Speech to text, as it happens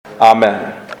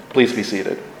Amen. Please be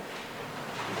seated.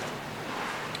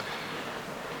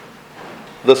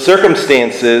 The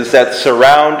circumstances that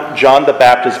surround John the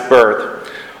Baptist's birth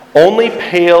only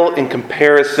pale in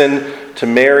comparison to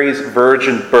Mary's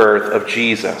virgin birth of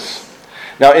Jesus.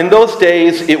 Now, in those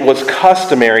days, it was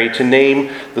customary to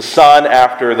name the son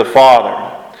after the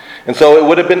father. And so it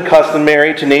would have been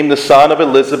customary to name the son of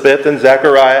Elizabeth and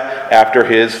Zechariah after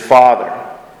his father.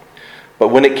 But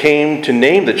when it came to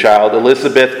name the child,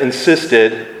 Elizabeth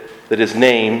insisted that his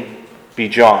name be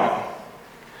John.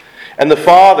 And the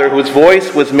father, whose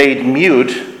voice was made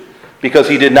mute because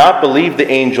he did not believe the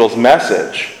angel's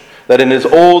message, that in his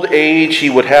old age he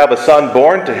would have a son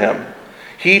born to him,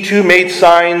 he too made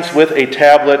signs with a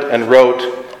tablet and wrote,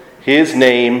 "His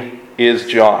name is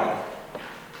John."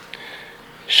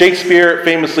 Shakespeare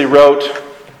famously wrote,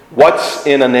 "What's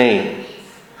in a name?"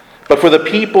 But for the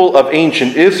people of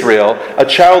ancient Israel, a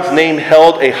child's name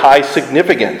held a high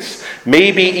significance,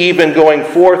 maybe even going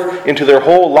forth into their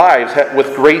whole lives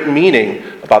with great meaning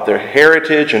about their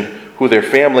heritage and who their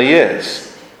family is.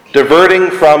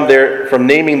 Diverting from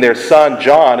naming their son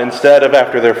John instead of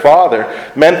after their father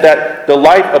meant that the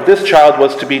life of this child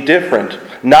was to be different,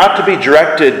 not to be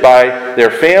directed by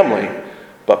their family,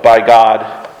 but by God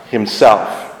himself.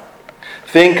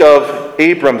 Think of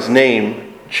Abram's name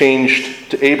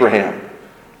changed to Abraham,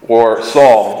 or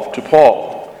Saul to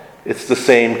Paul. It's the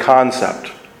same concept.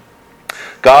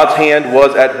 God's hand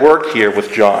was at work here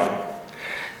with John.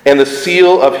 And the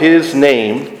seal of his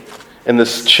name, and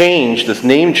this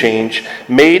name change,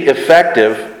 made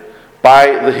effective by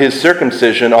his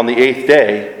circumcision on the 8th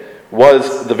day,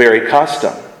 was the very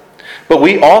custom. But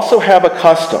we also have a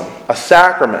custom, a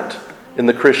sacrament in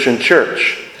the Christian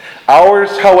church.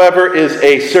 Ours, however, is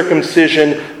a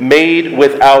circumcision made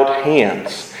without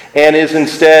hands, and is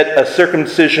instead a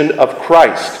circumcision of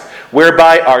Christ,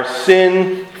 whereby our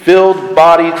sin-filled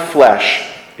bodied flesh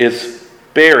is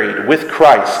buried with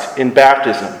Christ in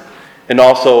baptism, and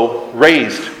also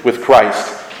raised with Christ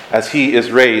as he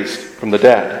is raised from the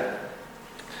dead.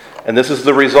 And this is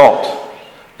the result,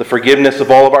 the forgiveness of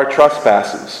all of our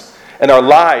trespasses, and our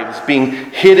lives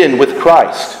being hidden with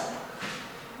Christ.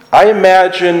 I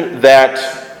imagine that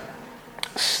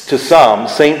to some,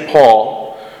 St.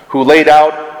 Paul, who laid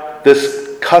out this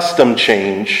custom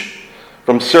change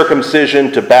from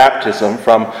circumcision to baptism,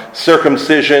 from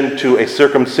circumcision to a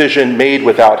circumcision made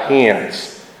without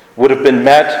hands, would have been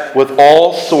met with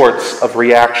all sorts of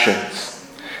reactions.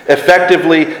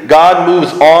 Effectively, God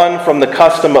moves on from the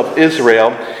custom of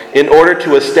Israel in order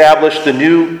to establish the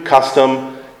new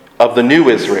custom of the new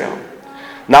Israel.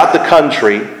 Not the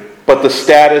country, but the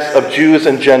status of Jews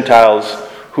and Gentiles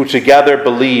who together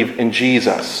believe in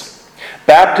Jesus.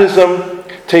 Baptism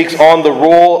takes on the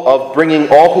role of bringing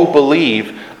all who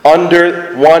believe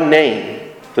under one name,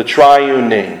 the triune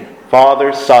name,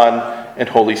 Father, Son, and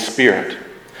Holy Spirit.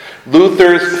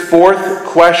 Luther's fourth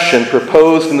question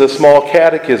proposed in the Small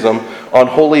Catechism on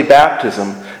holy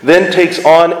baptism then takes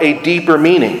on a deeper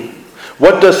meaning.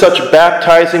 What does such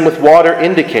baptizing with water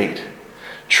indicate?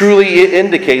 Truly, it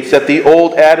indicates that the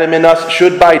old Adam in us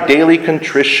should by daily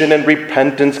contrition and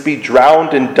repentance be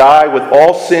drowned and die with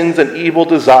all sins and evil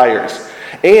desires,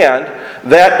 and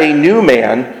that a new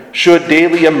man should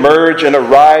daily emerge and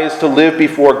arise to live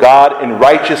before God in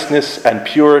righteousness and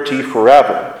purity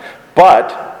forever.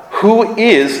 But who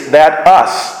is that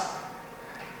us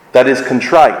that is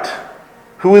contrite?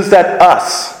 Who is that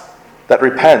us that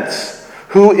repents?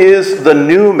 Who is the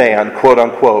new man, quote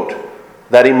unquote,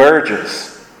 that emerges?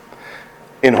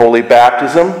 In holy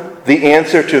baptism, the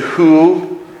answer to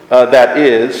who that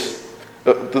is,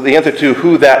 the answer to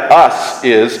who that us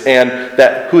is, and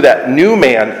who that new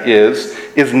man is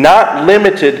not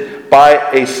limited by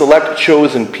a select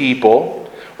chosen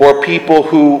people or people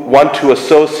who want to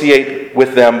associate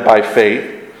with them by faith,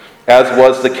 as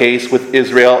was the case with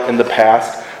Israel in the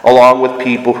past, along with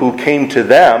people who came to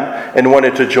them and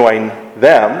wanted to join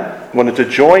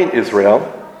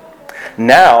Israel.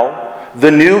 Now, the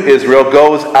new Israel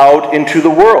goes out into the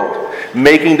world,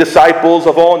 making disciples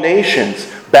of all nations,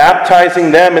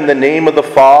 baptizing them in the name of the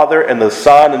Father and the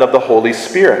Son and of the Holy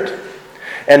Spirit.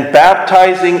 And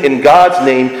baptizing in God's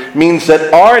name means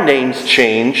that our names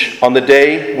change on the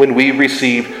day when we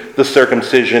receive the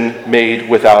circumcision made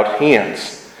without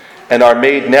hands, and are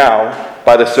made now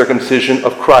by the circumcision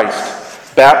of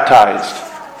Christ, baptized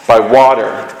by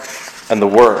water and the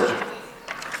Word.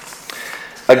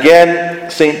 Again,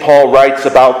 St. Paul writes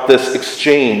about this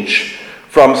exchange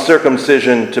from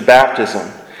circumcision to baptism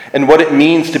and what it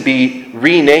means to be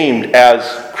renamed as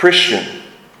Christian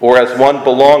or as one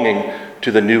belonging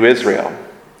to the new Israel.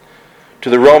 To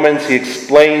the Romans, he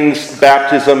explains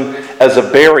baptism as a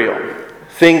burial.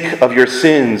 Think of your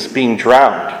sins being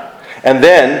drowned. And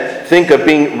then think of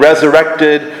being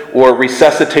resurrected or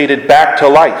resuscitated back to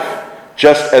life,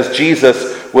 just as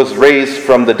Jesus was raised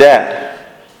from the dead.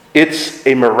 It's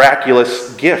a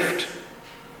miraculous gift.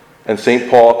 And St.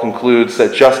 Paul concludes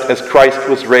that just as Christ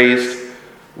was raised,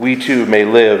 we too may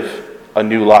live a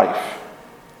new life.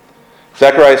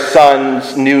 Zechariah's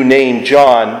son's new name,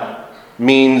 John,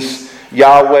 means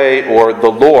Yahweh, or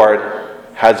the Lord,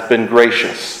 has been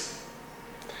gracious.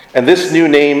 And this new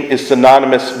name is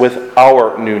synonymous with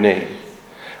our new name.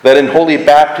 That in holy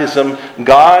baptism,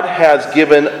 God has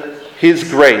given his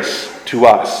grace to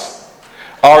us.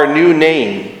 Our new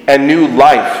name and new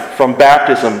life from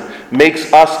baptism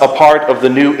makes us a part of the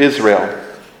new Israel,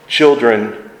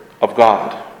 children of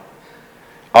God.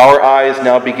 Our eyes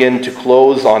now begin to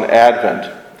close on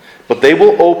Advent, but they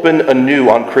will open anew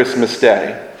on Christmas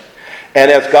Day.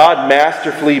 And as God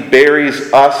masterfully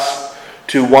buries us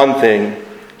to one thing,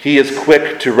 he is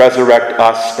quick to resurrect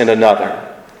us in another.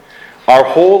 Our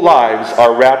whole lives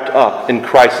are wrapped up in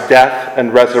Christ's death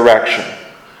and resurrection.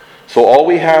 So all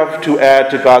we have to add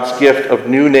to God's gift of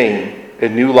new name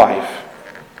and new life,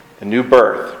 a new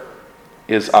birth,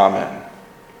 is Amen.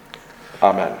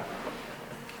 Amen.